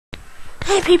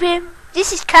Hey people,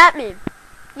 this is Catman.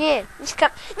 Yeah, this is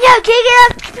Catman. No, can't get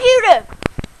off the computer!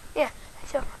 Yeah,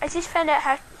 so I just found out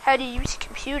how to use a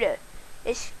computer.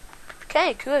 It's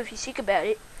kind of cool if you think about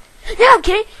it. No,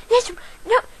 Kitty!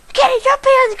 No, Kitty, don't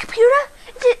play on the computer!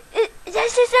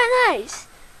 That's just not nice.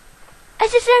 I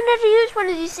just learned how to use one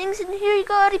of these things, and here you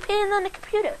go already playing on the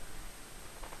computer.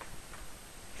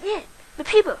 Yeah, the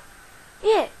people.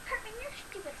 Yeah. Cartman, you're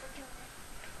stupid for doing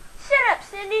it. Shut up,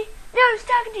 Cindy. No, I was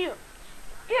talking to you.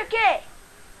 You're gay.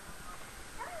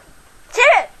 Shut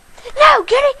up. No,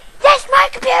 Kitty, that's my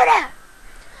computer.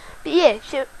 But yeah,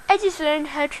 so I just learned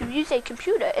how to use a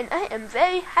computer, and I am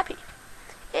very happy.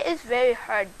 It is very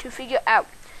hard to figure out.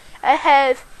 I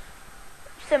have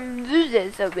some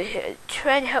losers over here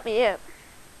trying to help me out.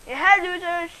 And hi,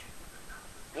 losers.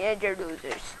 Yeah, they're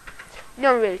losers.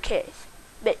 No one really cares.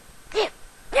 But yeah,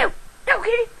 no,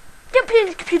 Kitty, don't play on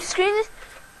the computer screen.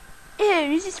 Yeah,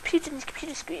 you just put on the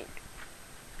computer screen.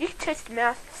 You can touch the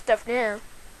mouse and stuff now.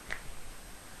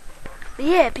 But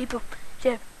yeah, people,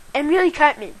 so I'm really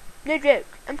Cartman. No joke,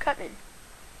 I'm Cartman.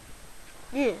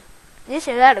 Yeah, there's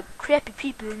a lot of crappy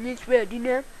people in this world, you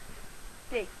know?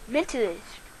 Like,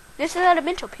 mentalists. There's a lot of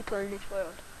mental people in this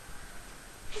world.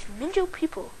 There's mental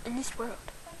people in this world.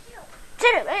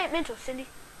 Shut up, I ain't mental, Cindy.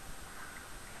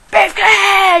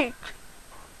 Beefcake!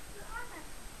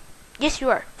 Yes, you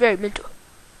are. Very mental.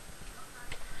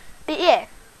 But yeah,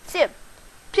 so,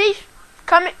 please,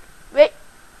 comment, rate.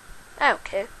 I don't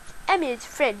care. I'm his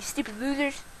friend, you stupid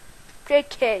losers.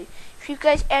 Okay, if you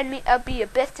guys add me, I'll be your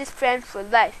bestest friend for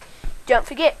life. Don't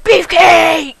forget,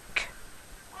 beefcake!